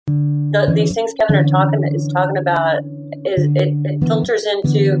these things Kevin is talking about it filters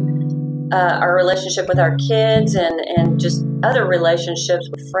into our relationship with our kids and just other relationships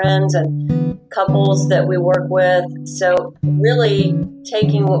with friends and couples that we work with. So really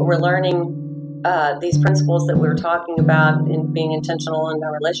taking what we're learning, these principles that we were talking about in being intentional in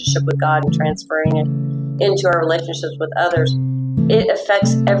our relationship with God and transferring it into our relationships with others, it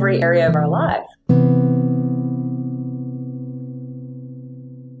affects every area of our life.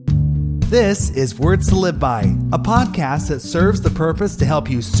 This is Words to Live By, a podcast that serves the purpose to help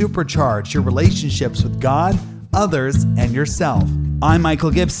you supercharge your relationships with God, others, and yourself. I'm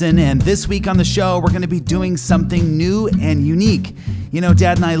Michael Gibson, and this week on the show, we're going to be doing something new and unique. You know,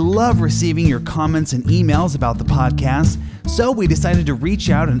 Dad and I love receiving your comments and emails about the podcast, so we decided to reach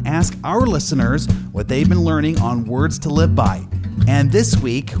out and ask our listeners what they've been learning on Words to Live By. And this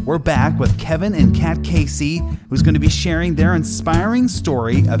week, we're back with Kevin and Kat Casey, who's going to be sharing their inspiring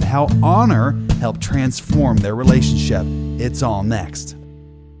story of how honor helped transform their relationship. It's all next.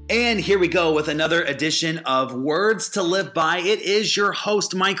 And here we go with another edition of Words to Live By. It is your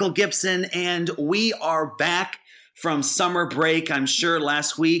host, Michael Gibson, and we are back from summer break. I'm sure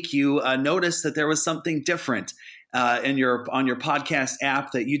last week you noticed that there was something different on your podcast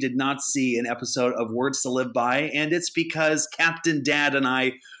app, that you did not see an episode of Words to Live By. And it's because Captain Dad and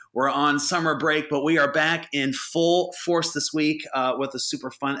I were on summer break, but we are back in full force this week with a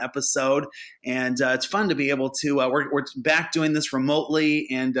super fun episode. And it's fun to be able to, we're back doing this remotely.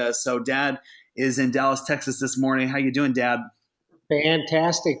 And so Dad is in Dallas, Texas this morning. How you doing, Dad?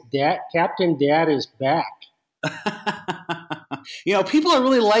 Fantastic. Captain Dad is back. You know, people are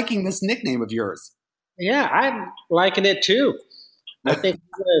really liking this nickname of yours. Yeah, I'm liking it too. I think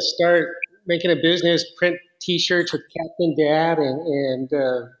I'm going to start making a business, print T-shirts with Captain Dad, and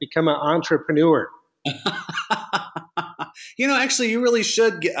become an entrepreneur. You know, actually, you really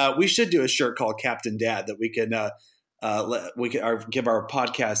should. We should do a shirt called Captain Dad that we can give our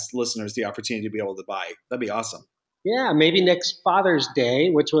podcast listeners the opportunity to be able to buy. That'd be awesome. Yeah, maybe next Father's Day,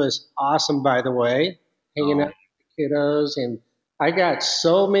 which was awesome, by the way, hanging out with the kiddos. And I got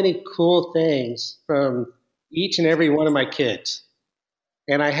so many cool things from each and every one of my kids.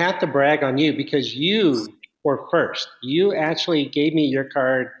 And I have to brag on you because you were first. You actually gave me your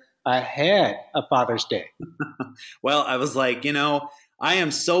card ahead of Father's Day. Well, I was like, you know, I am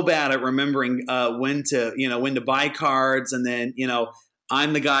so bad at remembering when to buy cards. And then, you know,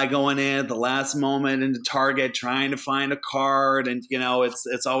 I'm the guy going in at the last moment into Target trying to find a card. And, you know,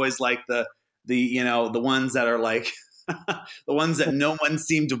 it's always like the ones that are like the ones that no one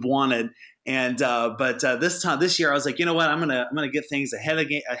seemed to have wanted. And but this year I was like, you know what, I'm gonna get things ahead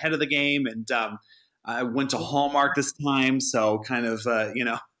of the game. And I went to Hallmark this time, so kind of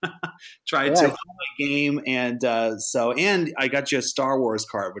tried to up my game. And and I got you a Star Wars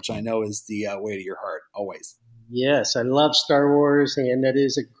card, which I know is the way to your heart always. Yes, I love Star Wars, and that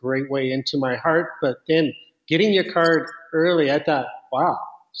is a great way into my heart. But then getting your card early, I thought, wow,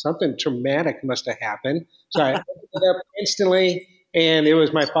 something traumatic must have happened. So I opened it up instantly, and it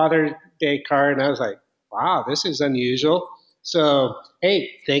was my Father's Day card, and I was like, wow, this is unusual. So,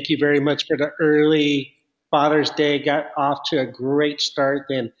 hey, thank you very much for the early Father's Day. Got off to a great start.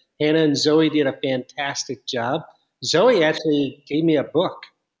 Then Hannah and Zoe did a fantastic job. Zoe actually gave me a book.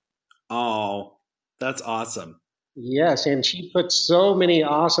 Oh, that's awesome. Yes, and she put so many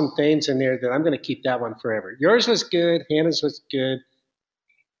awesome things in there that I'm going to keep that one forever. Yours was good. Hannah's was good.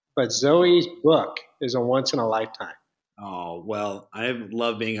 But Zoe's book is a once in a lifetime. Oh, well, I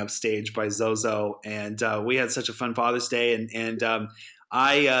love being upstaged by Zozo, and we had such a fun Father's Day. And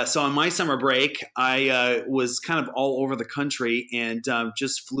so on my summer break, I was kind of all over the country and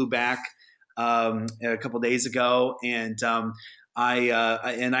just flew back a couple days ago. And I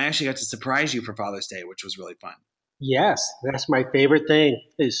actually got to surprise you for Father's Day, which was really fun. Yes, that's my favorite thing.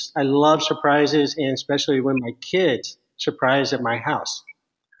 Is I love surprises, and especially when my kids surprise at my house.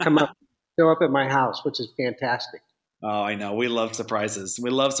 Show up at my house, which is fantastic. Oh, I know. We love surprises.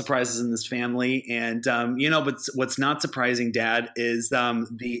 We love surprises in this family. And, but what's not surprising, Dad, is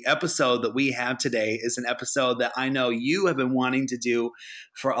the episode that we have today is an episode that I know you have been wanting to do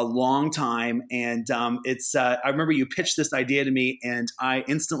for a long time. And I remember you pitched this idea to me, and I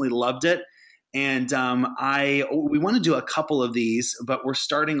instantly loved it. And we want to do a couple of these, but we're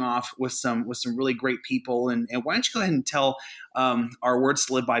starting off with some really great people. And why don't you go ahead and tell our Words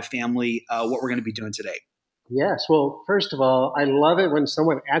to Live By family what we're going to be doing today? Yes. Well, first of all, I love it when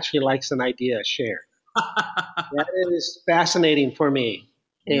someone actually likes an idea shared. That is fascinating for me.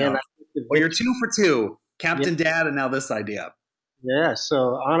 And well, you're 2 for 2, Captain Dad, and now this idea. Yeah.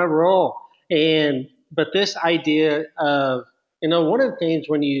 So on a roll. But this idea of one of the things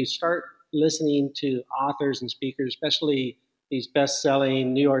when you start listening to authors and speakers, especially these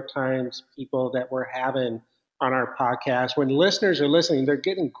best-selling New York Times people that we're having on our podcast, when listeners are listening, they're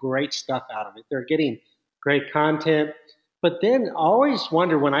getting great stuff out of it. They're getting great content. But then I always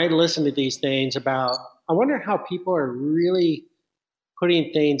wonder when I listen to these things I wonder how people are really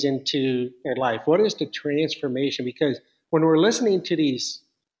putting things into their life. What is the transformation? Because when we're listening to these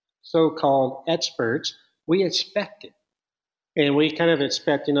so-called experts, we expect it. And we kind of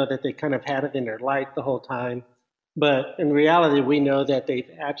expect, that they kind of had it in their life the whole time. But in reality, we know that they've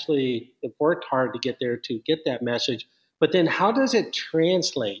worked hard to get there to get that message. But then how does it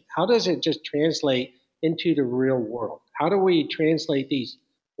translate? How does it just translate into the real world? How do we translate these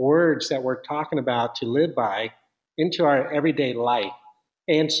words that we're talking about to live by into our everyday life?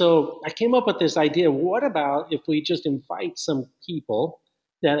 And so I came up with this idea. What about if we just invite some people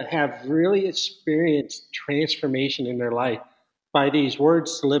that have really experienced transformation in their life by these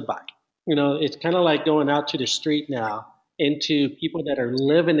words to live by? It's kind of like going out to the street now into people that are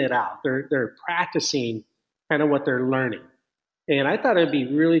living it out. They're practicing kind of what they're learning. And I thought it'd be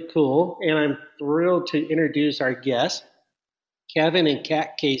really cool. And I'm thrilled to introduce our guests, Kevin and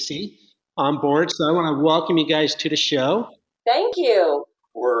Kat Casey, on board. So I want to welcome you guys to the show. Thank you.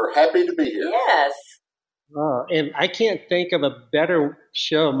 We're happy to be here. Yes. And I can't think of a better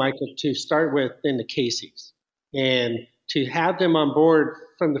show, Michael, to start with than the Caseys. And to have them on board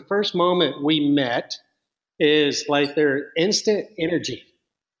from the first moment we met is like their instant energy.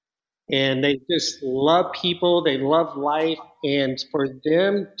 And they just love people. They love life. And for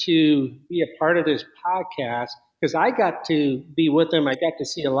them to be a part of this podcast, because I got to be with them, I got to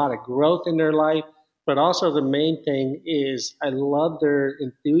see a lot of growth in their life. But also the main thing is I love their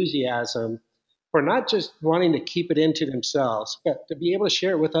enthusiasm for not just wanting to keep it into themselves, but to be able to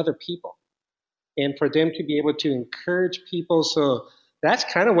share it with other people and for them to be able to encourage people. So that's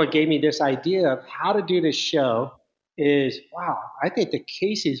kind of what gave me this idea of how to do this show is, wow, I think the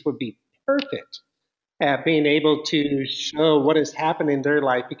Caseys would be perfect at being able to show what has happened in their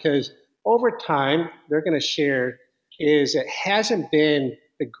life, because over time they're going to share is it hasn't been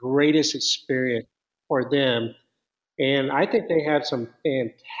the greatest experience for them. And I think they have some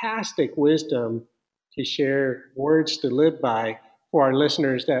fantastic wisdom to share, words to live by for our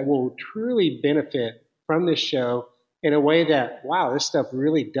listeners that will truly benefit from this show in a way that, wow, this stuff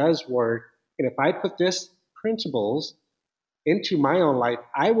really does work. And if I put this principles into my own life,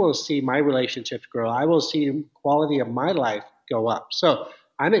 I will see my relationships grow. I will see the quality of my life go up. So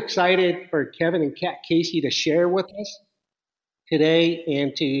I'm excited for Kevin and Kat Casey to share with us today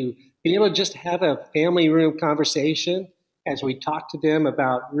and to be able to just have a family room conversation as we talk to them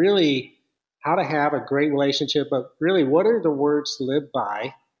about really how to have a great relationship, but really what are the words to live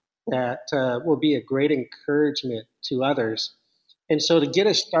by that will be a great encouragement to others. And so to get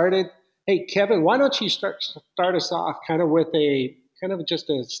us started, hey, Kevin, why don't you start us off kind of with just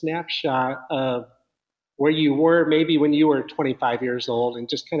a snapshot of where you were maybe when you were 25 years old and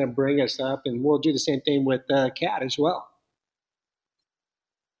just kind of bring us up, and we'll do the same thing with Kat as well.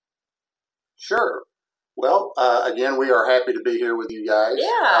 Sure. Well, again, we are happy to be here with you guys.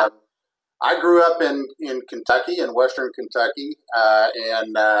 Yeah. I grew up in Kentucky, in Western Kentucky,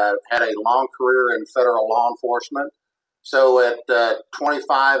 and had a long career in federal law enforcement. So at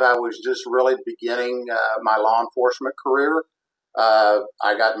 25, I was just really beginning my law enforcement career.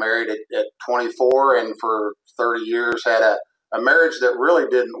 I got married at 24, and for 30 years had a marriage that really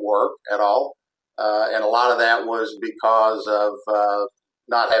didn't work at all. And a lot of that was because of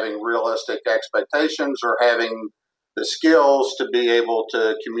not having realistic expectations or having the skills to be able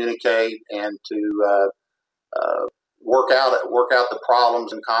to communicate and to work out the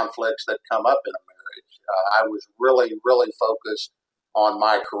problems and conflicts that come up in a marriage. I was really, really focused on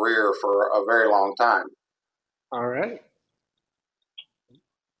my career for a very long time. All right.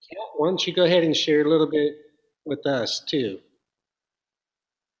 Kat, why don't you go ahead and share a little bit with us too?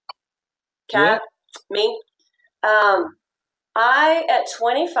 Kat, me? At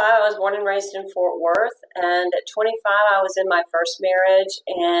 25, I was born and raised in Fort Worth, and at 25, I was in my first marriage,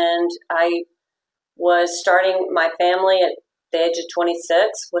 and I was starting my family at the age of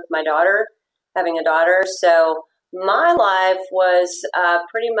 26 with my daughter, having a daughter. So my life was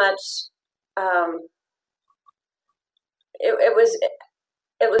pretty much, it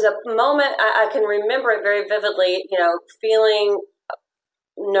was a moment, I can remember it very vividly, feeling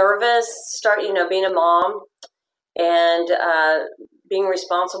nervous, being a mom, and being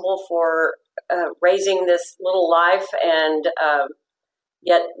responsible for raising this little life, and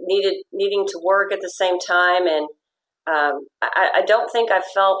yet needing to work at the same time. And I don't think I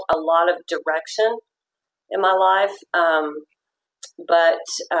felt a lot of direction in my life. but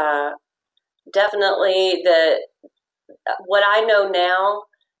definitely what I know now,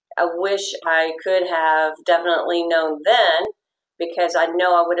 I wish I could have definitely known then, because I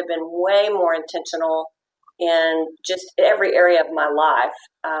know I would have been way more intentional in just every area of my life.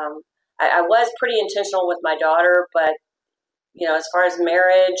 I was pretty intentional with my daughter, but as far as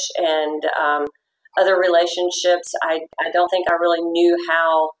marriage and other relationships, I don't think I really knew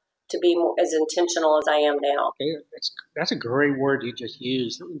how to be as intentional as I am now. Okay, that's a great word you just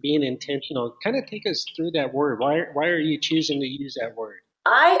used, being intentional. Kind of take us through that word. Why are you choosing to use that word?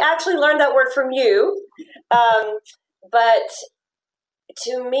 I actually learned that word from you, but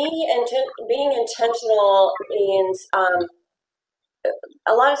to me, being intentional means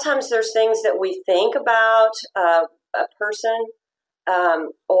a lot of times there's things that we think about a person,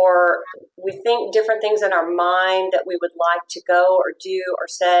 or we think different things in our mind that we would like to go or do or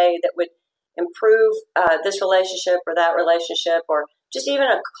say that would improve this relationship or that relationship, or just even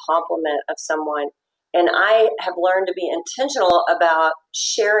a compliment of someone. And I have learned to be intentional about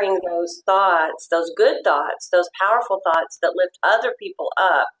sharing those thoughts, those good thoughts, those powerful thoughts that lift other people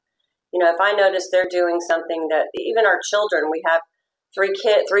up. If I notice they're doing something that, even our children, we have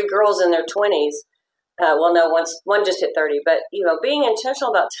three girls in their 20s. Well, no, one just hit 30, but, being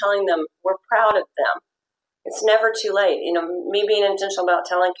intentional about telling them we're proud of them. It's never too late. Me being intentional about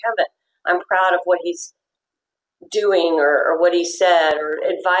telling Kevin I'm proud of what he's doing or what he said or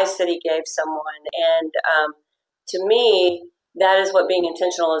advice that he gave someone. And to me, that is what being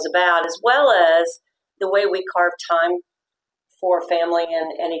intentional is about, as well as the way we carve time for family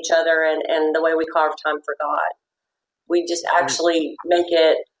and each other, and the way we carve time for God. We just actually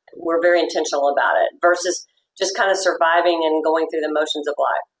we're very intentional about it versus just kind of surviving and going through the motions of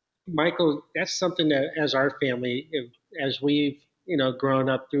life. Michael, that's something that as our family, as we've, grown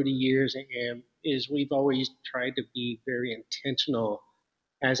up through the years, and is we've always tried to be very intentional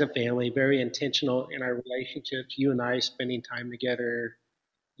as a family, very intentional in our relationships. You and I spending time together,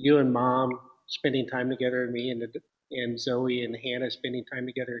 you and Mom spending time together, me and Zoe and Hannah spending time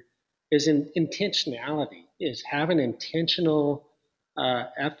together, is intentionality, is having intentional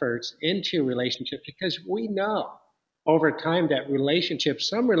efforts into relationships, because we know over time that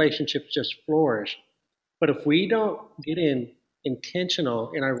some relationships just flourish. But if we don't get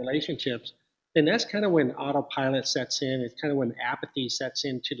intentional in our relationships, then that's kind of when autopilot sets in. It's kind of when apathy sets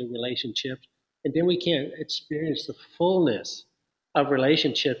into the relationships. And then we can't experience the fullness of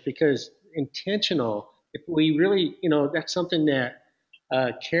relationships, because intentional, if we really, that's something that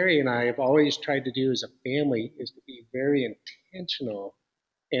Carrie and I have always tried to do as a family, is to be very intentional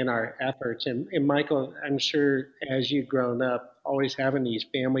in our efforts. And Michael, I'm sure as you've grown up, always having these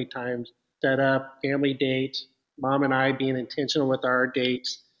family times set up, family dates, Mom and I being intentional with our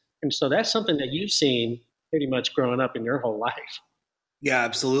dates. And so that's something that you've seen pretty much growing up in your whole life. Yeah,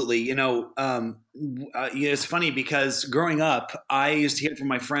 absolutely. It's funny because growing up, I used to hear from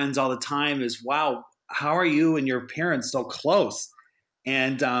my friends all the time is, wow, how are you and your parents so close?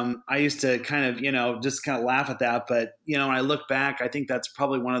 And I used to kind of, just kind of laugh at that. But, when I look back, I think that's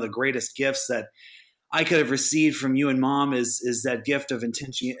probably one of the greatest gifts that I could have received from you and Mom is that gift of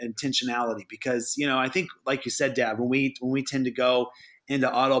intentionality. Because, I think, like you said, Dad, when we tend to go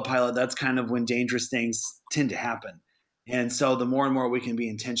into autopilot, that's kind of when dangerous things tend to happen. And so the more and more we can be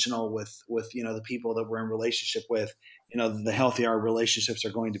intentional with the people that we're in relationship with, the healthier our relationships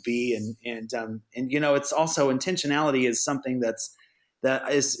are going to be. And it's also, intentionality is something that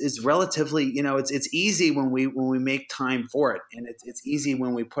is relatively, it's easy when we make time for it, and it's easy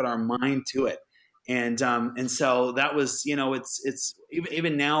when we put our mind to it. And so that was, it's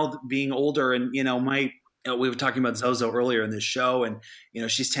even now being older, and, we were talking about Zozo earlier in this show, and,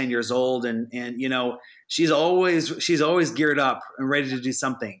 she's 10 years old, and she's always geared up and ready to do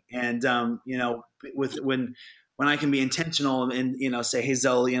something. And, when I can be intentional and, say, hey,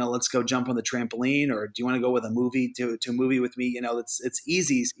 Zoe, let's go jump on the trampoline, or do you want to go with a movie to a movie with me? It's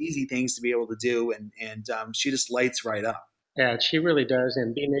easy things to be able to do. And she just lights right up. Yeah, she really does.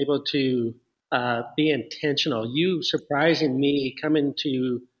 And being able to be intentional, you surprising me coming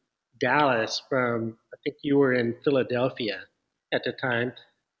to Dallas from, I think you were in Philadelphia at the time.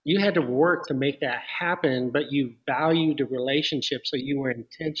 You had to work to make that happen, but you valued the relationship. So you were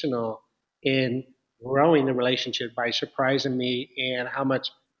intentional in growing the relationship by surprising me, and how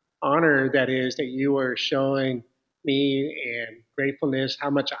much honor that is that you were showing me, and gratefulness, how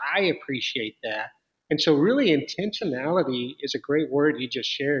much I appreciate that. And so really intentionality is a great word you just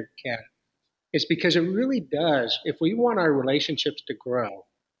shared, Kat. It's because it really does. If we want our relationships to grow,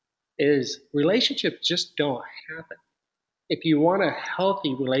 is relationships just don't happen. If you want a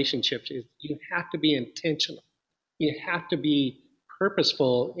healthy relationship, you have to be intentional. You have to be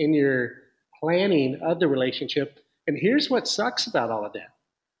purposeful in your planning of the relationship. And here's what sucks about all of that.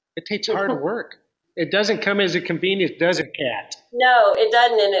 It takes hard work. It doesn't come as a convenience, does it, Kat? No, it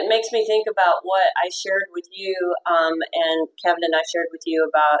doesn't. And it makes me think about what I shared with you, and Kevin and I shared with you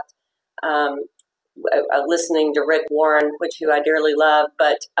about listening to Rick Warren, who I dearly love,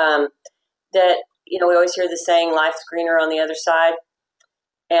 but that, we always hear the saying, life's greener on the other side.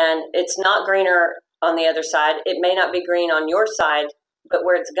 And it's not greener on the other side. It may not be green on your side, but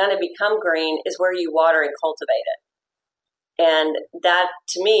where it's going to become green is where you water and cultivate it. And that,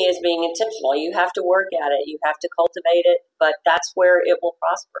 to me, is being intentional. You have to work at it. You have to cultivate it, but that's where it will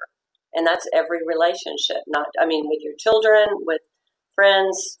prosper. And that's every relationship, with your children, with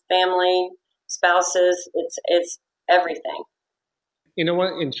friends, family, spouses. It's everything. You know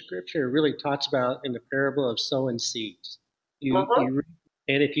what? In Scripture, it really talks about in the parable of sowing seeds. And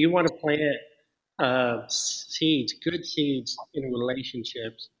if you want to plant seeds, good seeds in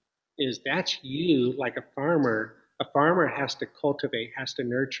relationships, that's you, like a farmer. A farmer has to cultivate, has to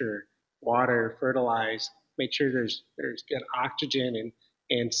nurture, water, fertilize, make sure there's good oxygen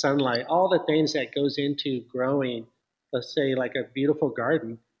and sunlight, all the things that goes into growing, let's say, like a beautiful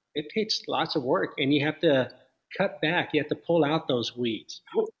garden. It takes lots of work, and you have to cut back. You have to pull out those weeds.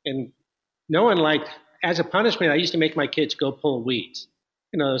 And no one as a punishment, I used to make my kids go pull weeds.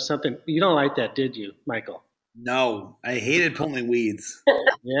 Something, you don't like that, did you, Michael? No, I hated pulling weeds.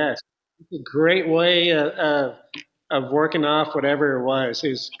 Yes. It's a great way of working off whatever it was,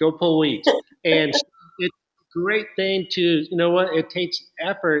 is go pull weeds. And it's a great thing to, it takes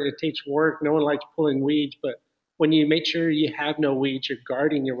effort, it takes work. No one likes pulling weeds, but when you make sure you have no weeds, you're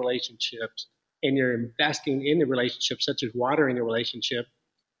guarding your relationships and you're investing in the relationship, such as watering a relationship,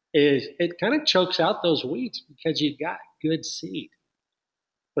 it kind of chokes out those weeds because you've got good seed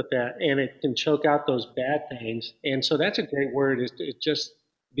with that, and it can choke out those bad things. And so that's a great word. It's just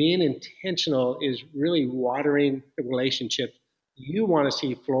being intentional is really watering the relationship you want to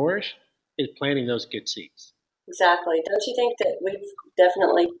see flourish, is planting those good seeds. Exactly. Don't you think that we've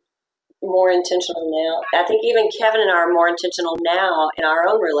definitely more intentional now? I think even Kevin and I are more intentional now in our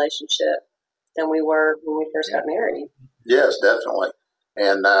own relationship than we were when we first got married. Yes, definitely.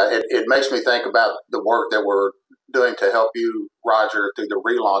 And it makes me think about the work that we're doing to help you, Roger, through the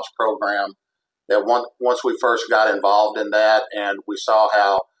relaunch program. That once we first got involved in that, and we saw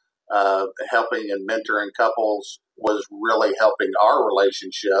how helping and mentoring couples was really helping our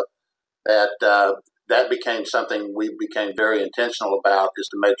relationship, that became something we became very intentional about, is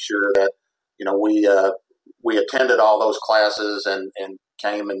to make sure that we attended all those classes and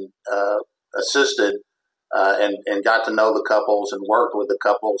came and assisted and got to know the couples and worked with the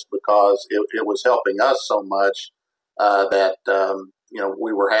couples, because it was helping us so much that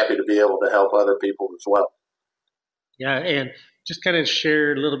we were happy to be able to help other people as well. Yeah, and just kind of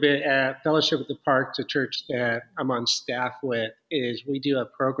share a little bit at Fellowship at the Park, the church that I'm on staff with, is we do a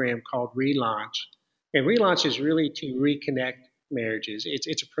program called Relaunch. And Relaunch is really to reconnect marriages.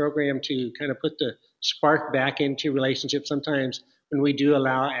 It's a program to kind of put the spark back into relationships. Sometimes when we do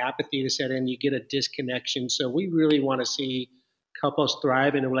allow apathy to set in, you get a disconnection. So we really want to see couples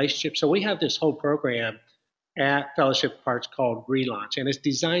thrive in a relationship. So we have this whole program at Fellowship Parks called Relaunch, and it's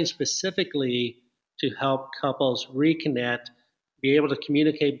designed specifically to help couples reconnect, be able to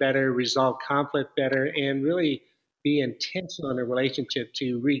communicate better, resolve conflict better, and really be intentional in a relationship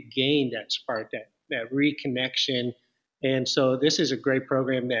to regain that spark, that reconnection. And so this is a great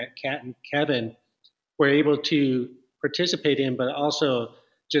program that Kat and Kevin were able to participate in, but also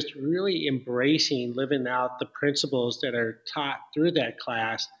just really embracing living out the principles that are taught through that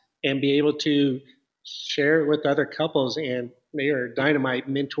class and be able to share it with other couples. And they are a dynamite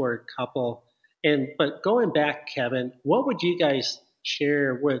mentor couple. But going back, Kevin, what would you guys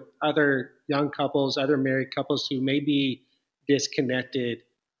share with other young couples, other married couples who may be disconnected,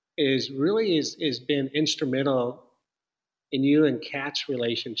 is been instrumental in you and Kat's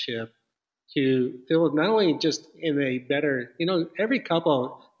relationship to feel not only just in a better, every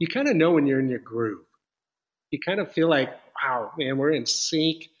couple, you kind of know when you're in your groove. You kind of feel like, wow, man, we're in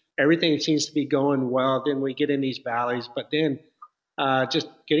sync. Everything seems to be going well. Then we get in these valleys, but then just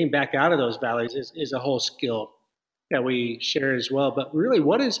getting back out of those valleys is a whole skill that we share as well. But really,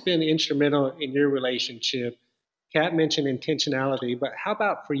 what has been instrumental in your relationship? Kat mentioned intentionality, but how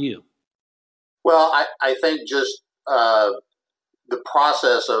about for you? Well, I think just the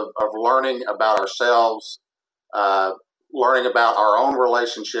process of learning about ourselves, learning about our own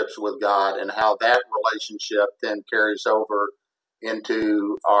relationships with God, and how that relationship then carries over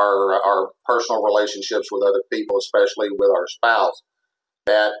into our personal relationships with other people, especially with our spouse,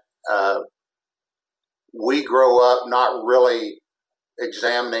 that we grow up not really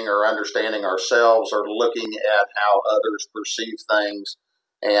examining or understanding ourselves or looking at how others perceive things.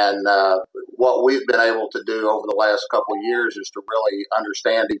 And what we've been able to do over the last couple of years is to really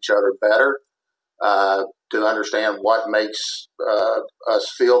understand each other better, to understand what makes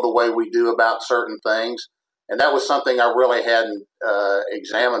us feel the way we do about certain things. And that was something I really hadn't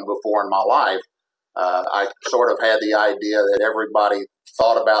examined before in my life. I sort of had the idea that everybody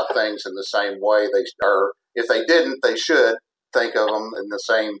thought about things in the same way. Or if they didn't, they should think of them in the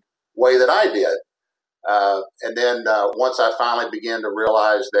same way that I did. And then once I finally began to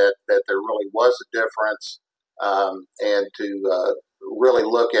realize that there really was a difference, and to really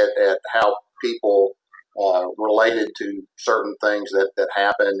look at how people related to certain things that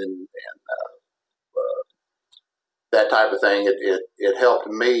happen and that type of thing, it helped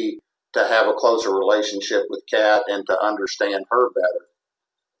me to have a closer relationship with Kat and to understand her better.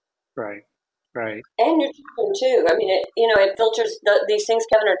 Right. Right. And your children too. I mean, it filters these things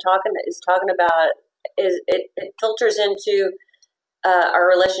Kevin is talking about. It filters into our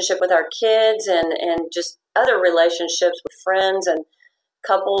relationship with our kids and just other relationships with friends and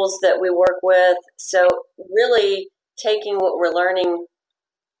couples that we work with. So really taking what we're learning,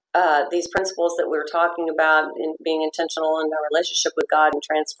 these principles that we were talking about, in being intentional in our relationship with God and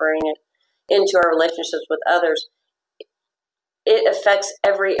transferring it into our relationships with others, it affects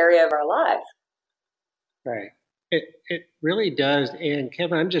every area of our life. Right. It really does. And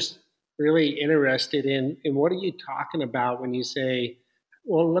Kevin, I'm just really interested in what are you talking about when you say,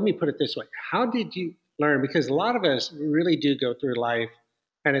 well, let me put it this way. How did you learn? Because a lot of us really do go through life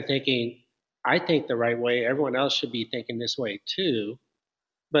kind of thinking, I think the right way, everyone else should be thinking this way too.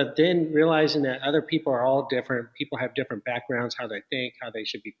 But then realizing that other people are all different. People have different backgrounds, how they think, how they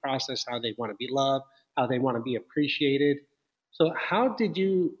should be processed, how they want to be loved, how they want to be appreciated. So how did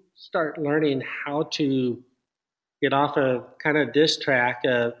you start learning how to get off of kind of this track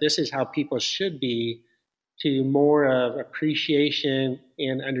of this is how people should be to more of appreciation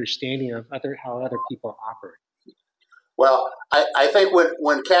and understanding of how other people operate? Well, I think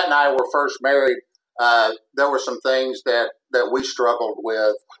when Kat and I were first married, there were some things that we struggled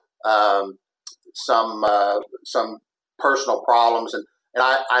with, some personal problems, and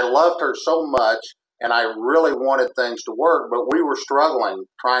I loved her so much, and I really wanted things to work, but we were struggling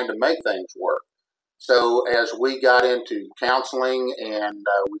trying to make things work. So as we got into counseling and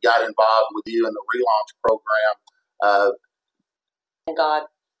we got involved with you in the relaunch program, God,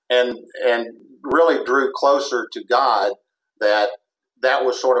 and really drew closer to God, that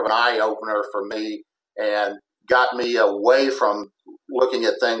was sort of an eye opener for me and got me away from looking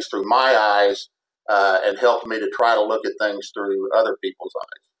at things through my eyes, and helped me to try to look at things through other people's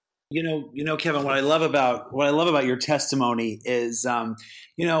eyes. You know, Kevin, what I love about your testimony is, have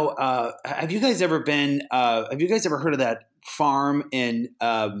you guys ever heard of that farm in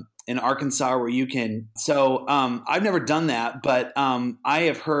Arkansas where you can? So I've never done that, but I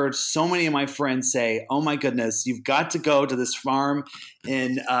have heard so many of my friends say, "Oh my goodness, you've got to go to this farm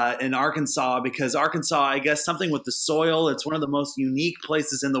in Arkansas because Arkansas, I guess, something with the soil. It's one of the most unique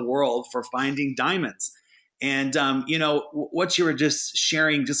places in the world for finding diamonds." And, what you were just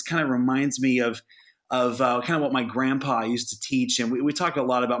sharing just kind of reminds me of kind of what my grandpa used to teach. And we talk a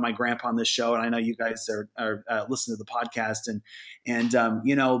lot about my grandpa on this show. And I know you guys are listening to the podcast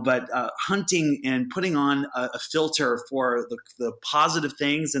but hunting and putting on a filter for the positive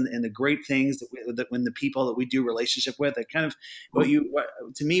things and the great things that when the people that we do relationship with, it kind of what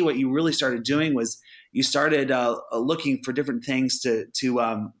you really started doing was you started looking for different things to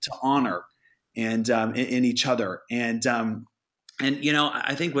honor and in each other. And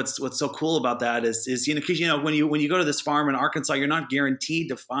I think what's so cool about that is because when you go to this farm in Arkansas, you're not guaranteed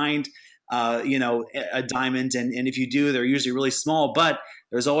to find a diamond, and if you do, they're usually really small. But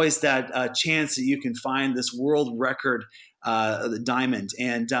there's always that chance that you can find this world record diamond.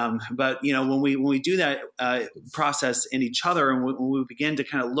 And but when we do that process in each other, and when we begin to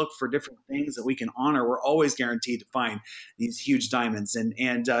kind of look for different things that we can honor, we're always guaranteed to find these huge diamonds.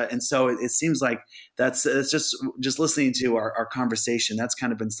 And so it seems like it's just listening to our conversation, that's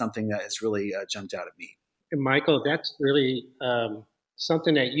kind of been something that has really jumped out at me. And Michael, that's really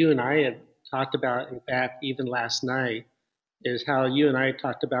something that you and I had talked about. In fact, even last night, is how you and I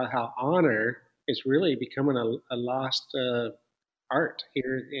talked about how honor is really becoming a lost art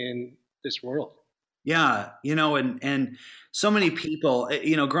here in this world. Yeah, and so many people,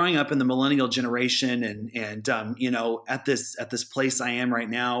 growing up in the millennial generation, and at this place I am right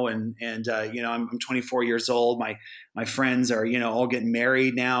now, and I'm 24 years old. My friends are all getting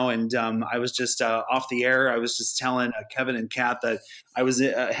married now, and I was just off the air. I was just telling Kevin and Kat that I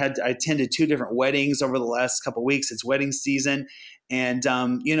attended 2 different weddings over the last couple of weeks. It's wedding season. And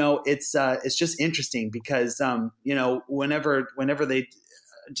it's just interesting because whenever they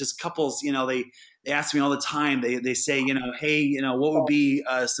just couples, they ask me all the time. They say, hey, what would be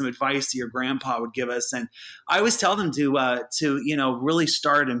some advice that your grandpa would give us? And I always tell them to really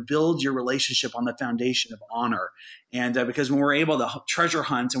start and build your relationship on the foundation of honor. And because when we're able to treasure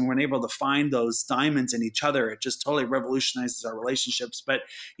hunt and we're able to find those diamonds in each other, it just totally revolutionizes our relationships. But,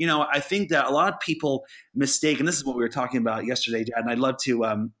 I think that a lot of people mistake, and this is what we were talking about yesterday, Dad, and I'd love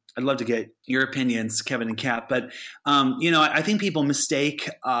to get your opinions, Kevin and Kat. But, I think people mistake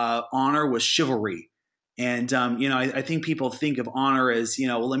honor with chivalry. And, I think people think of honor as,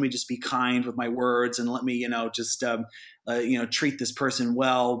 let me just be kind with my words and let me, treat this person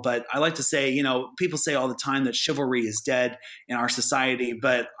well. But I like to say, people say all the time that chivalry is dead in our society.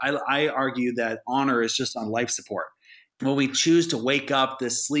 But I argue that honor is just on life support. When we choose to wake up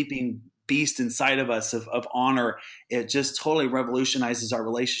this sleeping beast inside of us of honor, it just totally revolutionizes our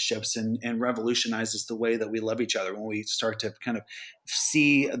relationships and revolutionizes the way that we love each other when we start to kind of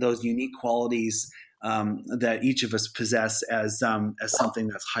see those unique qualities that each of us possess as something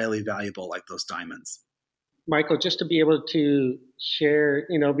that's highly valuable, like those diamonds. Michael, just to be able to share,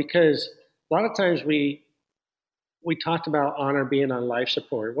 because a lot of times we talked about honor being on life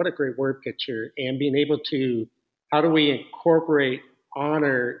support. What a great word picture. And being able to, how do we incorporate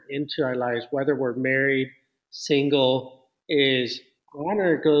honor into our lives, whether we're married, single, is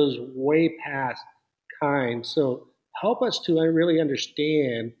honor goes way past kind. So help us to really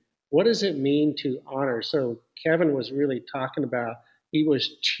understand, what does it mean to honor? So Kevin was really talking about, he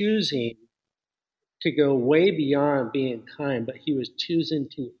was choosing to go way beyond being kind, but he was choosing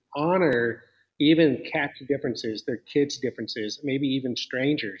to honor even Kat's differences, their kids' differences, maybe even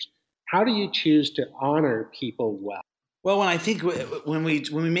strangers. How do you choose to honor people well? Well, when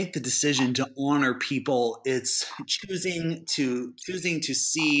we make the decision to honor people, it's choosing to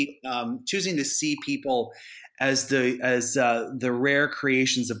see people as the rare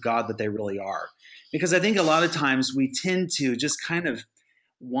creations of God that they really are. Because I think a lot of times we tend to just kind of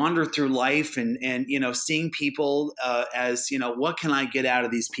wander through life and seeing people as what can I get out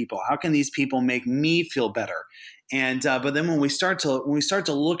of these people? How can these people make me feel better? And but then when we start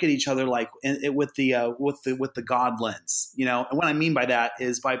to look at each other like with the God lens, and what I mean by that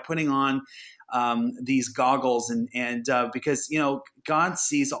is by putting on these goggles and because God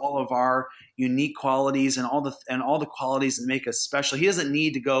sees all of our unique qualities and all the qualities that make us special. He doesn't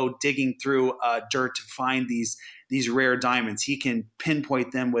need to go digging through dirt to find these rare diamonds. He can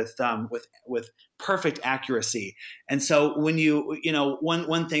pinpoint them with perfect accuracy. And so when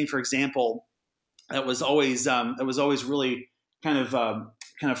one thing, for example, that was always really kind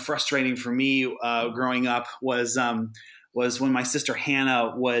of frustrating for me growing up was when my sister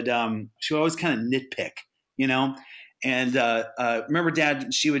Hannah she would always kind of nitpick, and remember,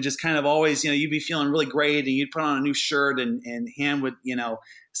 Dad, she would just kind of always, you'd be feeling really great and you'd put on a new shirt and Han would,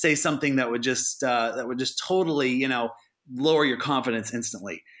 say something that would just totally, lower your confidence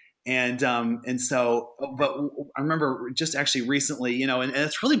instantly. And so, but I remember just actually recently, and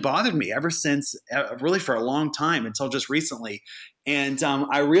it's really bothered me ever since, really for a long time until just recently. And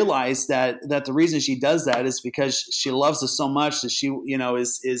I realized that the reason she does that is because she loves us so much that she,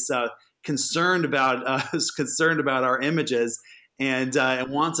 is concerned about our images and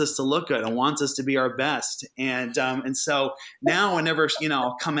wants us to look good and wants us to be our best. And so now whenever,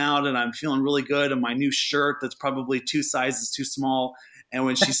 I'll come out and I'm feeling really good in my new shirt that's probably 2 sizes too small. And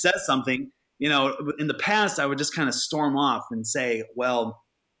when she says something, in the past, I would just kind of storm off and say, well,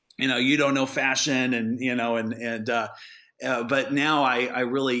 you don't know fashion but now I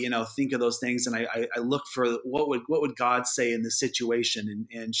really, think of those things and I look for what would God say in this situation.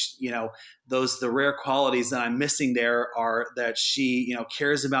 And the rare qualities that I'm missing there are that she,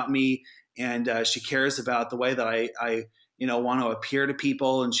 cares about me and she cares about the way that I want to appear to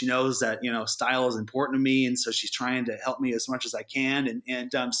people. And she knows that, style is important to me. And so she's trying to help me as much as I can.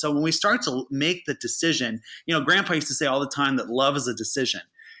 And so when we start to make the decision, Grandpa used to say all the time that love is a decision.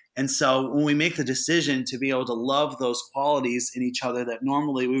 And so when we make the decision to be able to love those qualities in each other that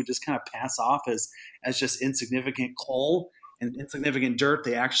normally we would just kind of pass off as just insignificant coal and insignificant dirt,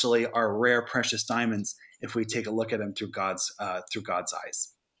 they actually are rare, precious diamonds if we take a look at them through God's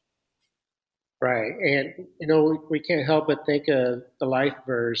eyes. Right. And, we can't help but think of the life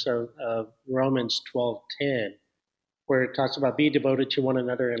verse of Romans 12:10, where it talks about be devoted to one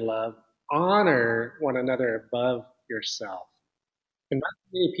another in love, honor one another above yourself. And not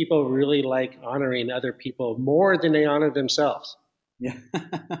many people really like honoring other people more than they honor themselves. Yeah,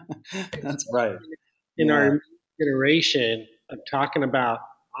 that's right. In our generation of talking about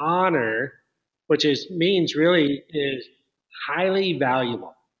honor, which means really is highly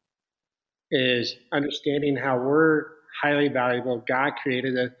valuable is understanding how we're highly valuable. God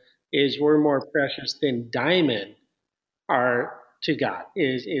created us, is we're more precious than diamond are to God.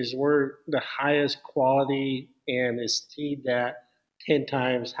 Is we're the highest quality and is see that 10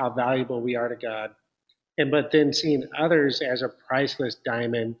 times how valuable we are to God. But then seeing others as a priceless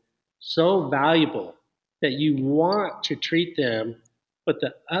diamond, so valuable that you want to treat them with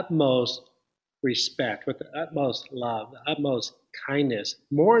the utmost respect, with the utmost love, the utmost kindness,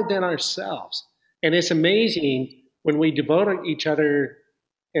 more than ourselves. And it's amazing when we devote each other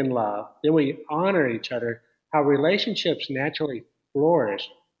in love, then we honor each other, how relationships naturally flourish.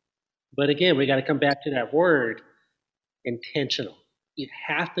 But again, we got to come back to that word, intentional. You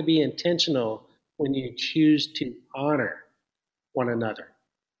have to be intentional when you choose to honor one another.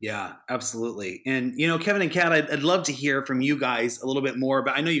 Yeah, absolutely. And, Kevin and Kat, I'd love to hear from you guys a little bit more,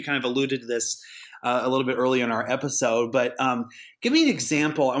 but I know you kind of alluded to this a little bit earlier in our episode, but give me an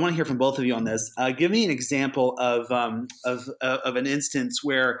example. I want to hear from both of you on this. Give me an example of an instance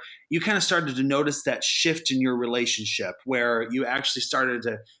where you kind of started to notice that shift in your relationship, where you actually started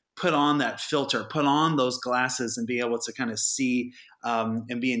to put on that filter, put on those glasses and be able to kind of see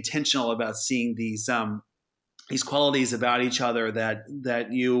and be intentional about seeing these qualities about each other that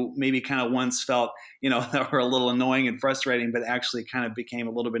you maybe kind of once felt, that were a little annoying and frustrating, but actually kind of became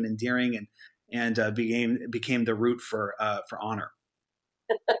a little bit endearing and became the root for honor.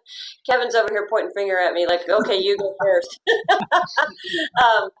 Kevin's over here pointing finger at me like, okay, you go first.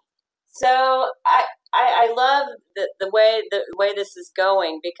 So I love the way this is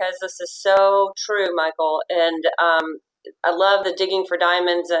going, because this is so true, Michael. And I love the digging for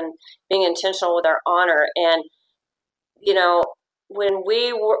diamonds and being intentional with our honor. And when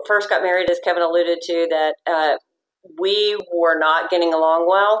we first got married, as Kevin alluded to, that we were not getting along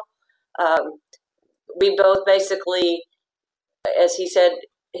well. We both basically, as he said,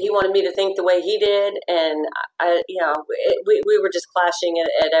 he wanted me to think the way he did, and we were just clashing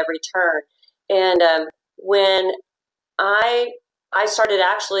at every turn. And when I started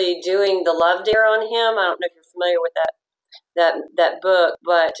actually doing the Love Dare on him, I don't know if you're familiar with that book,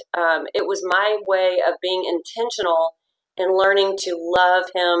 but it was my way of being intentional and learning to love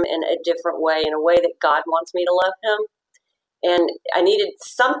him in a different way, in a way that God wants me to love him. And I needed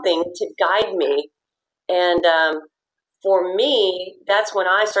something to guide me. And for me, that's when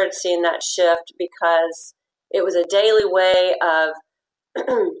I started seeing that shift, because it was a daily way of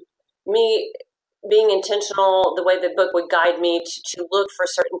me being intentional, the way the book would guide me to look for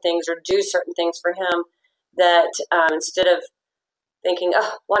certain things or do certain things for him, that instead of thinking,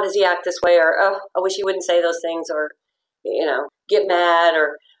 oh, why does he act this way? Or, oh, I wish he wouldn't say those things, or, get mad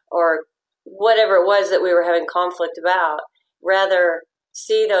or whatever it was that we were having conflict about, rather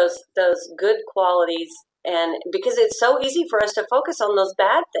see those good qualities. And because it's so easy for us to focus on those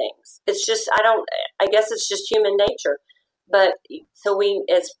bad things, it's just, I guess it's just human nature. But so we,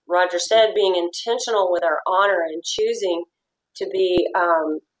 as Roger said, being intentional with our honor and choosing to be,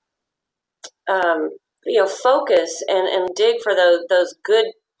 focus and dig for those good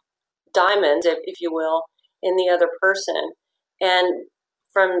diamonds, if you will, in the other person. And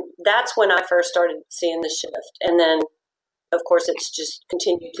that's when I first started seeing the shift. And then, of course, it's just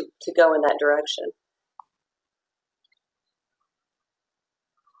continued to go in that direction.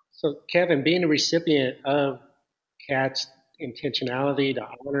 So, Kevin, being a recipient of Kat's intentionality to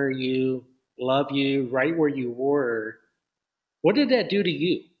honor you, love you right where you were, what did that do to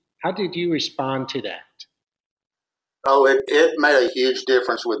you? How did you respond to that? Oh, it made a huge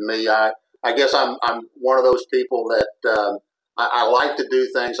difference with me. I guess I'm one of those people that I like to do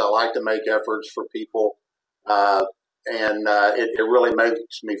things. I like to make efforts for people, and it really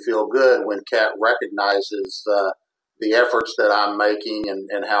makes me feel good when Kat recognizes the efforts that I'm making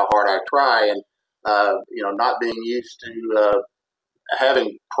and how hard I try, and not being used to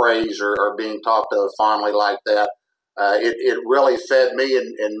having praise or being talked of fondly like that. It really fed me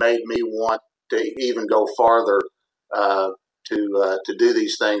and made me want to even go farther to do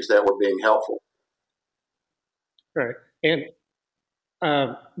these things that were being helpful. Right. And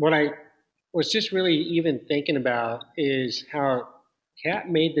what I was just really even thinking about is how Kat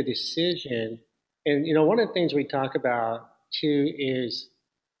made the decision. And, one of the things we talk about too is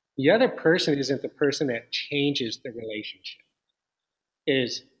the other person isn't the person that changes the relationship.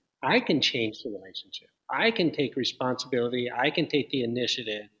 Is I can change the relationship. I can take responsibility. I can take the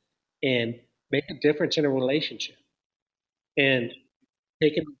initiative and make a difference in a relationship. And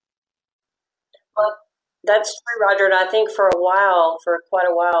taking. Well, that's true, Roger. And I think for quite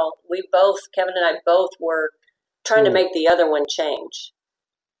a while, Kevin and I both were trying to make the other one change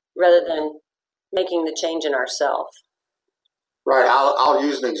rather than making the change in ourselves. Right. I'll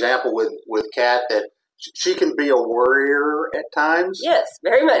use an example with Kat that she can be a worrier at times. Yes,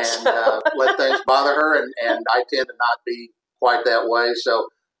 very much. And let things bother her, and I tend to not be quite that way. So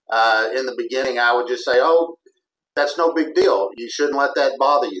in the beginning, I would just say, "Oh, that's no big deal. You shouldn't let that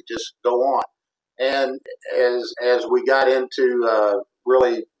bother you. Just go on." And as we got into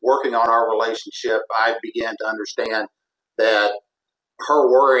really working on our relationship, I began to understand that her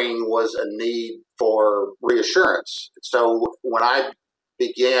worrying was a need for reassurance. So when I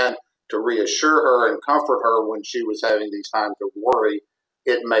began to reassure her and comfort her when she was having these times of worry,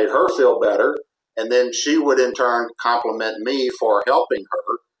 it made her feel better. And then she would in turn compliment me for helping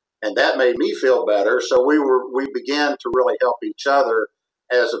her. And that made me feel better. So we began to really help each other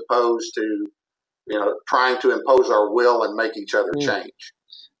as opposed to, trying to impose our will and make each other change.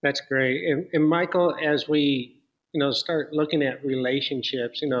 That's great. And Michael, as we start looking at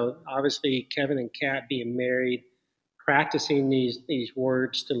relationships, obviously Kevin and Kat being married, practicing these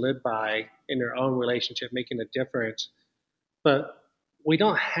words to live by in their own relationship, making a difference. But we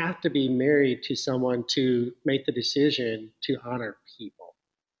don't have to be married to someone to make the decision to honor people.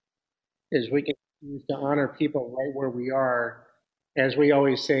 As we can choose to honor people right where we are. As we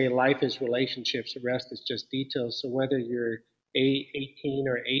always say, life is relationships, the rest is just details. So whether you're 18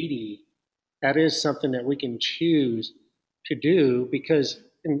 or 80, that is something that we can choose to do, because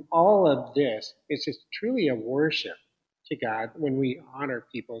in all of this, it's just truly a worship to God when we honor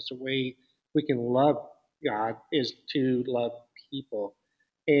people. It's the way we can love God is to love people.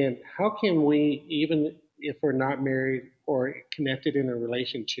 And how can we, even if we're not married or connected in a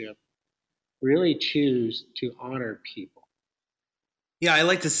relationship, really choose to honor people? Yeah, I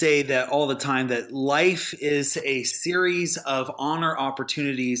like to say that all the time, that life is a series of honor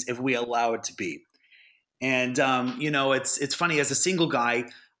opportunities if we allow it to be. And, it's funny, as a single guy,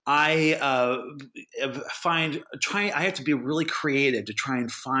 I have to be really creative to try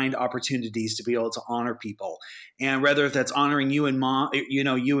and find opportunities to be able to honor people. And whether if that's honoring you and mom,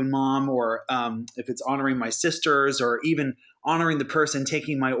 or if it's honoring my sisters, or even honoring the person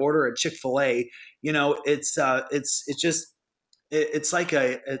taking my order at Chick-fil-A, it's like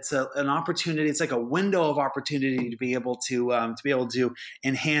an opportunity. It's like a window of opportunity to be able to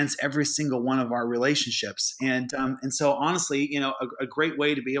enhance every single one of our relationships. And so honestly, a great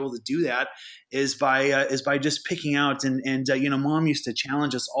way to be able to do that is by just picking out and Mom used to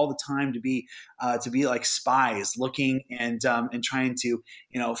challenge us all the time to be like spies, looking and trying to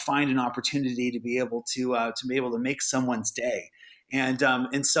find an opportunity to be able to make someone's day.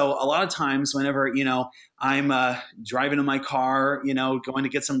 And so a lot of times whenever, I'm driving in my car, going to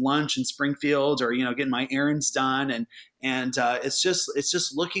get some lunch in Springfield, or, getting my errands done. And it's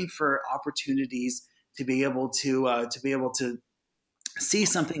just looking for opportunities to be able to see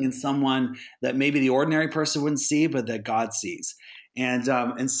something in someone that maybe the ordinary person wouldn't see, but that God sees. And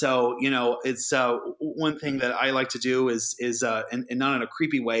so, it's one thing that I like to do is and not in a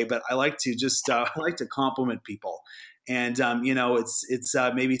creepy way, but I like to just I like to compliment people. And it's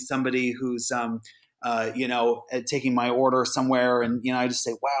maybe somebody who's taking my order somewhere, and I just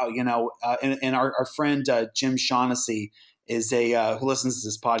say, wow, and our friend Jim Shaughnessy is who listens to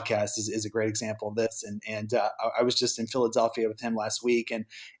this podcast is a great example of this. And I was just in Philadelphia with him last week, and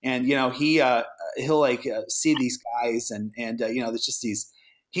he'll like see these guys, and there's just these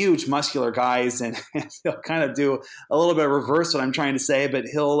huge muscular guys, and he'll kind of do a little bit of reverse what I'm trying to say, but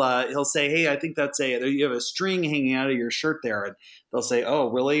he'll say, hey, I think that's you have a string hanging out of your shirt there. And they'll say, oh,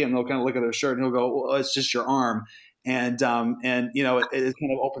 really? And they'll kind of look at their shirt, and he'll go, well, it's just your arm. And it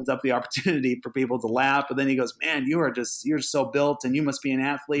kind of opens up the opportunity for people to laugh. But then he goes, man, you're so built, and you must be an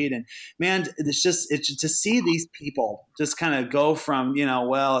athlete. And man, it's just to see these people just kind of go from,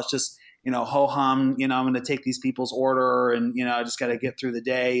 well, it's just, ho hum, I'm going to take these people's order, and, I just got to get through the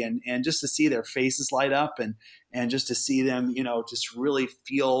day, and just to see their faces light up, and just to see them, just really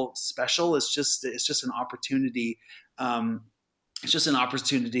feel special. It's just an opportunity. It's just an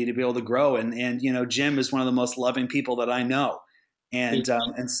opportunity to be able to grow. And Jim is one of the most loving people that I know. And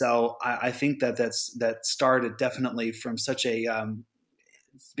so I think that started definitely from such a,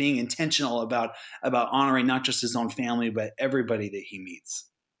 being intentional about honoring not just his own family, but everybody that he meets.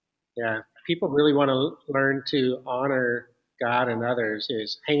 Yeah, people really want to learn to honor God and others.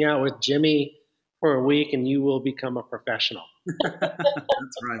 Is hang out with Jimmy for a week, and you will become a professional. That's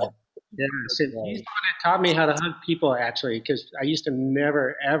right. Yeah, so he's the one that taught me how to hug people, actually, because I used to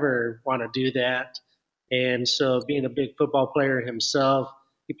never, ever want to do that. And so being a big football player himself,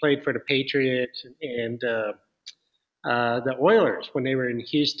 he played for the Patriots and the Oilers when they were in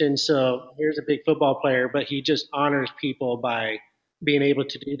Houston. So here's a big football player, but he just honors people by being able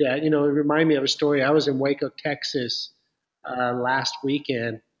to do that. It reminded me of a story. I was in Waco, Texas last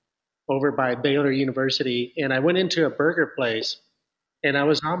weekend over by Baylor University, and I went into a burger place, and I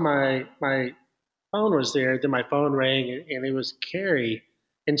was on my phone was there. Then my phone rang, and it was Carrie.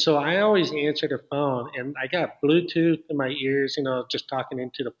 And so I always answer the phone, and I got Bluetooth in my ears, just talking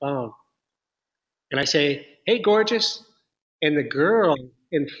into the phone. And I say, "Hey, gorgeous," and the girl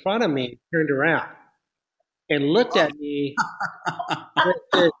in front of me turned around and looked at me with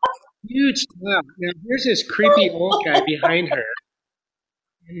this huge smile. Now, here's this creepy old guy behind her,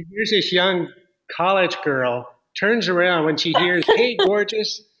 and here's this young college girl turns around when she hears, "Hey,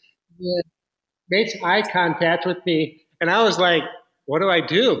 gorgeous," and makes eye contact with me. And I was like, what do I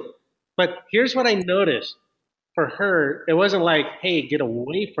do? But here's what I noticed. For her, it wasn't like, hey, get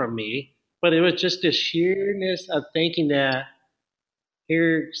away from me, but it was just the sheerness of thinking that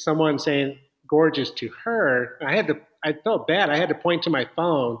hear someone saying gorgeous to her. I felt bad. I had to point to my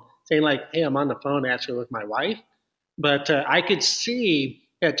phone saying like, hey, I'm on the phone actually with my wife. But I could see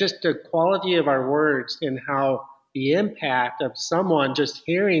that just the quality of our words and how the impact of someone just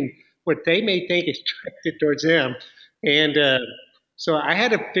hearing what they may think is directed towards them. And so I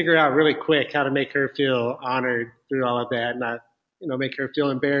had to figure out really quick how to make her feel honored through all of that, not make her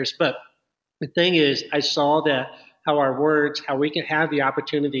feel embarrassed. But the thing is, I saw that how our words, how we can have the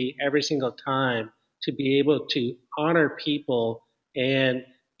opportunity every single time to be able to honor people. And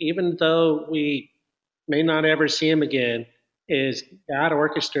even though we may not ever see them again, is God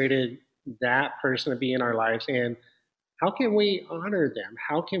orchestrated that person to be in our lives. And how can we honor them?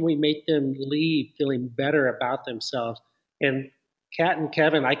 How can we make them leave feeling better about themselves? And Kat and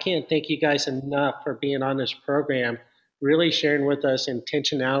Kevin, I can't thank you guys enough for being on this program, really sharing with us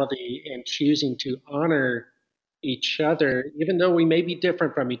intentionality and choosing to honor each other, even though we may be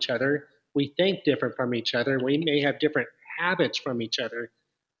different from each other, we think different from each other, we may have different habits from each other,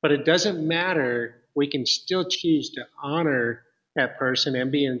 but it doesn't matter. We can still choose to honor that person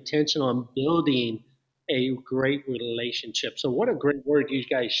and be intentional in building a great relationship. So what a great word you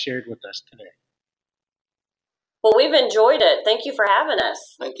guys shared with us today. Well, we've enjoyed it. Thank you for having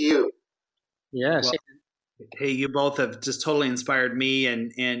us. Thank you. Yes. Well, hey, you both have just totally inspired me,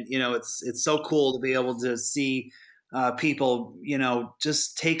 and it's so cool to be able to see people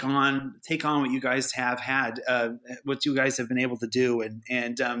just take on what you guys have had, what you guys have been able to do, and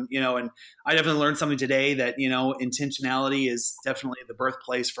I definitely learned something today that intentionality is definitely the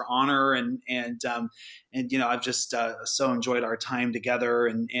birthplace for honor, and I've just so enjoyed our time together,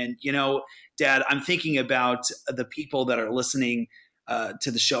 and Dad, I'm thinking about the people that are listening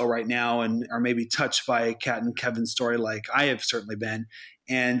to the show right now and are maybe touched by Kat and Kevin's story, like I have certainly been,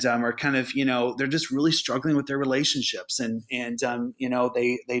 and are kind of they're just really struggling with their relationships, and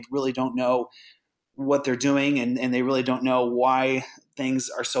they really don't know what they're doing, and they really don't know why things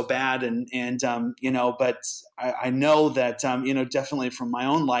are so bad, but I know that definitely from my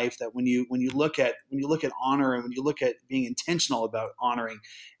own life that when you look at honor, and when you look at being intentional about honoring,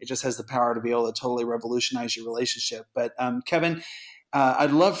 it just has the power to be able to totally revolutionize your relationship. But Kevin,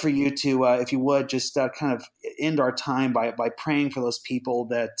 I'd love for you to, if you would, just kind of end our time by praying for those people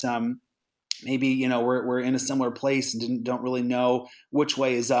that maybe we're in a similar place and don't really know which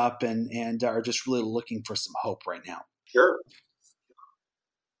way is up, and are just really looking for some hope right now. Sure.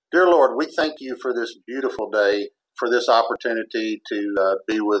 Dear Lord, we thank you for this beautiful day, for this opportunity to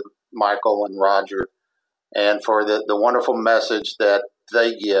be with Michael and Roger, and for the wonderful message that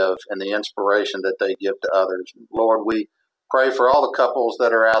they give and the inspiration that they give to others. Lord, we pray for all the couples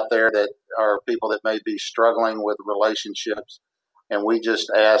that are out there that are people that may be struggling with relationships. And we just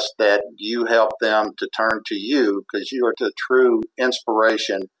ask that you help them to turn to you, because you are the true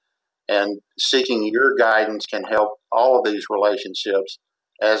inspiration, and seeking your guidance can help all of these relationships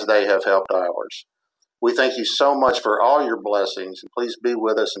as they have helped ours. We thank you so much for all your blessings, and please be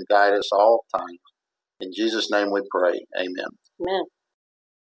with us and guide us all the time. In Jesus' name we pray. Amen. Amen.